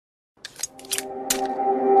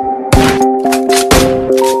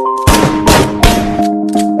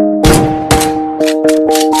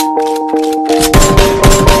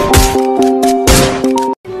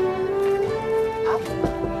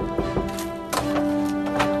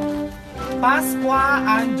Pasqua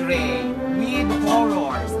Andre with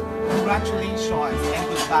horrors. Congratulations and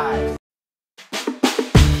goodbye.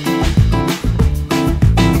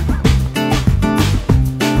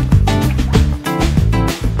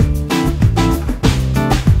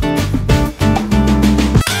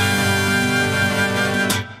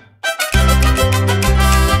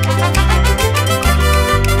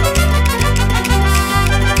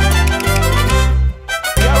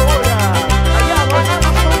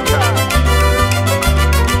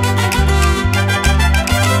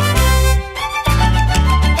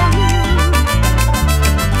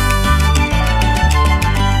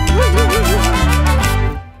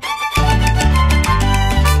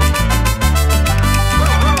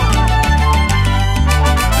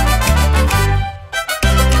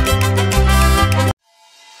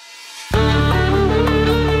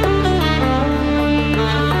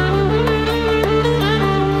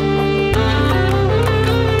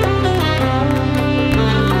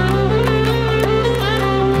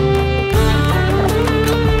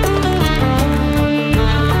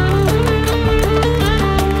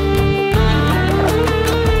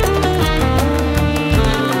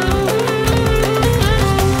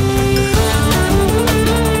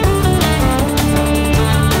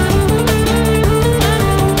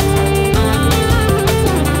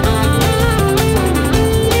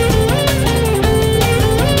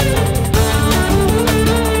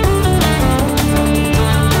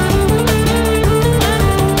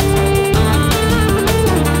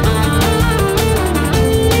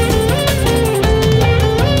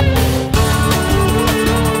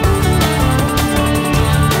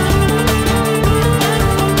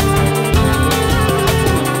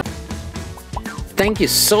 Thank you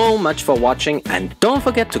so much for watching, and don't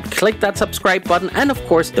forget to click that subscribe button and of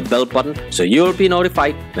course the bell button so you'll be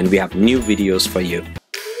notified when we have new videos for you.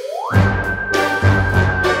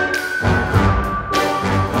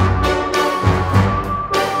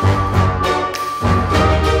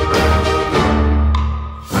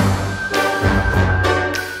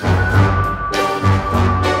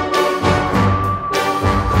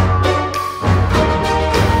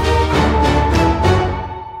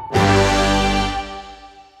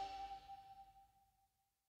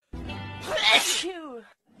 Bless you.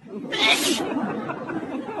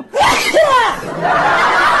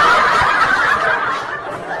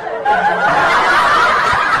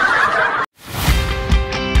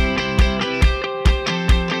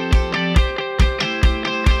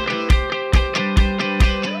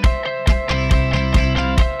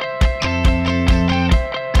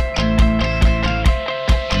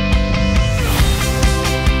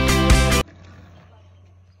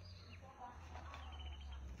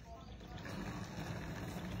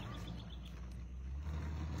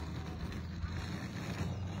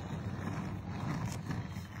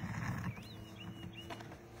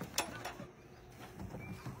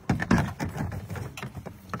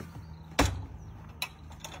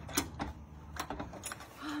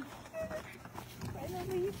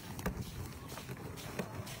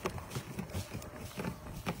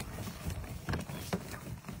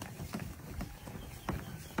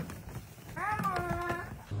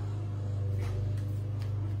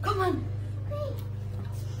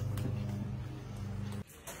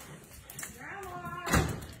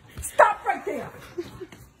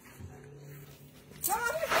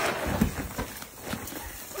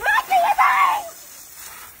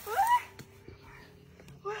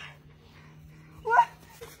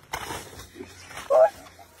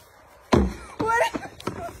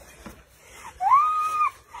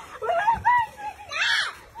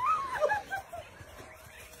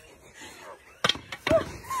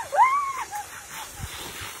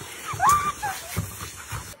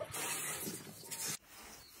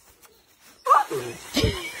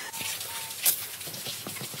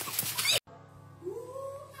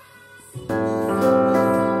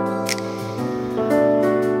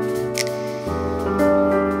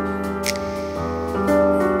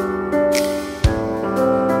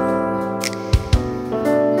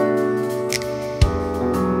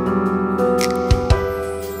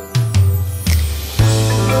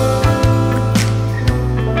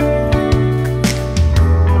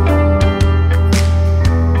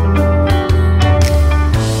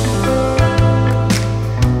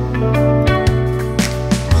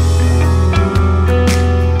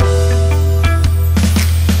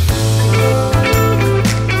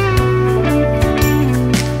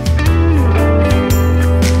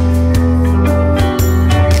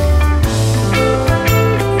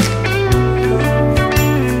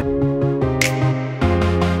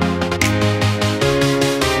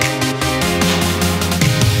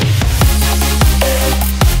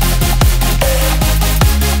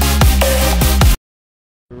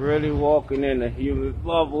 really walking in a human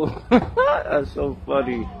bubble. That's so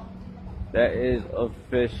funny. That is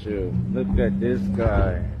official. Look at this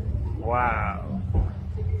guy. Wow.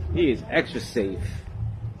 He is extra safe.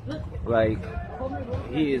 Like,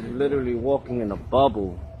 he is literally walking in a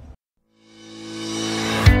bubble.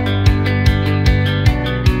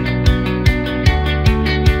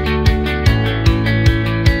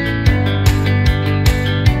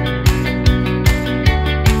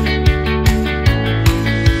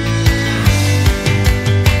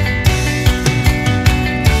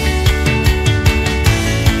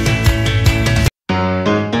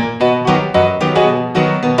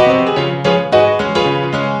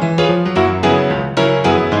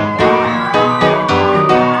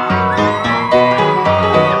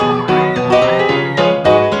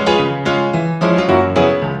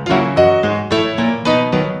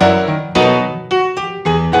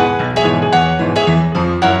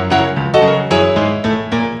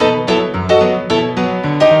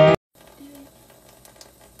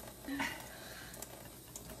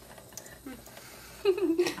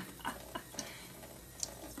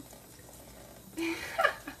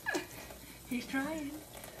 He's trying.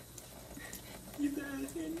 Use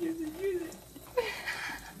it. Use it.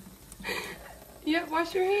 Yep,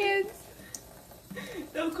 wash your hands.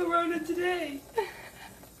 No corona today.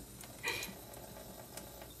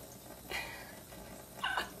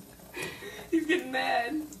 He's getting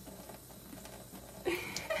mad.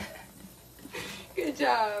 Good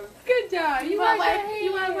job. Good job. You want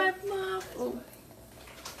to wipe them off? Oh.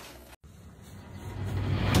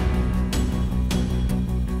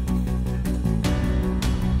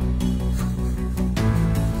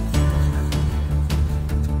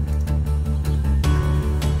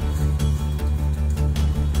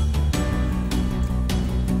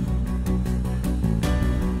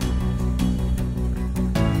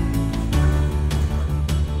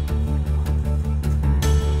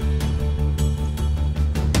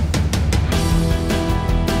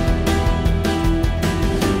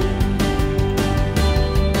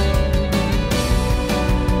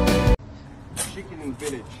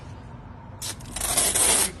 Village.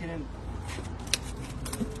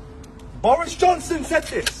 Boris Johnson said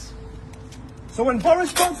this. So when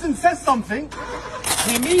Boris Johnson says something,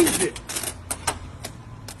 he means it.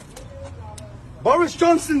 Boris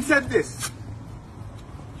Johnson said this.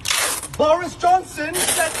 Boris Johnson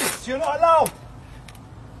said this. You're not allowed.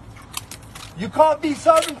 You can't be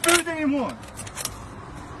serving food anymore.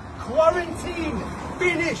 Quarantine.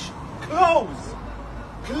 Finish. Close.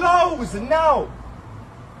 Close now.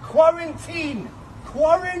 Quarantine.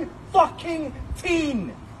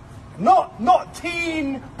 Fucking-teen. Not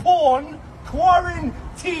teen porn.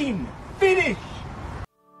 Quarantine. Finish.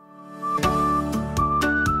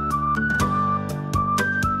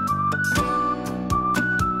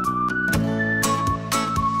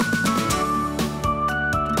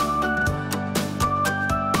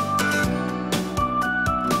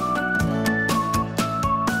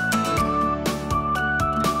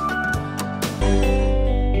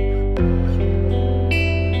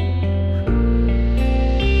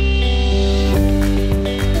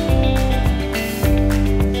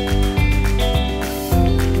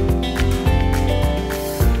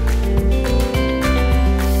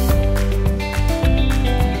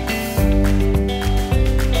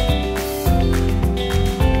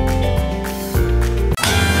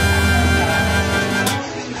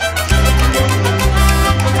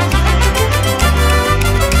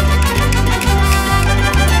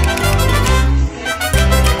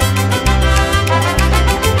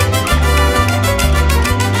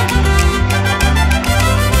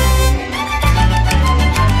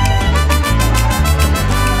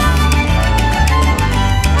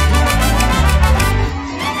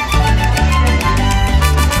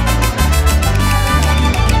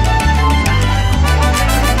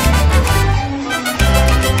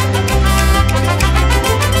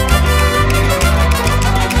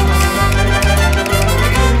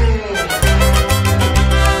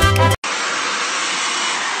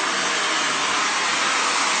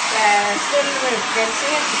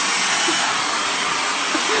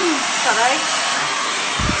 Alright.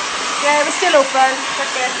 Yeah, we're still open.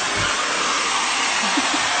 Okay.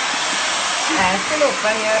 Yeah, still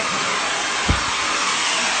open, yeah.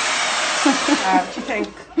 What do you think?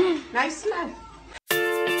 Nice, isn't it?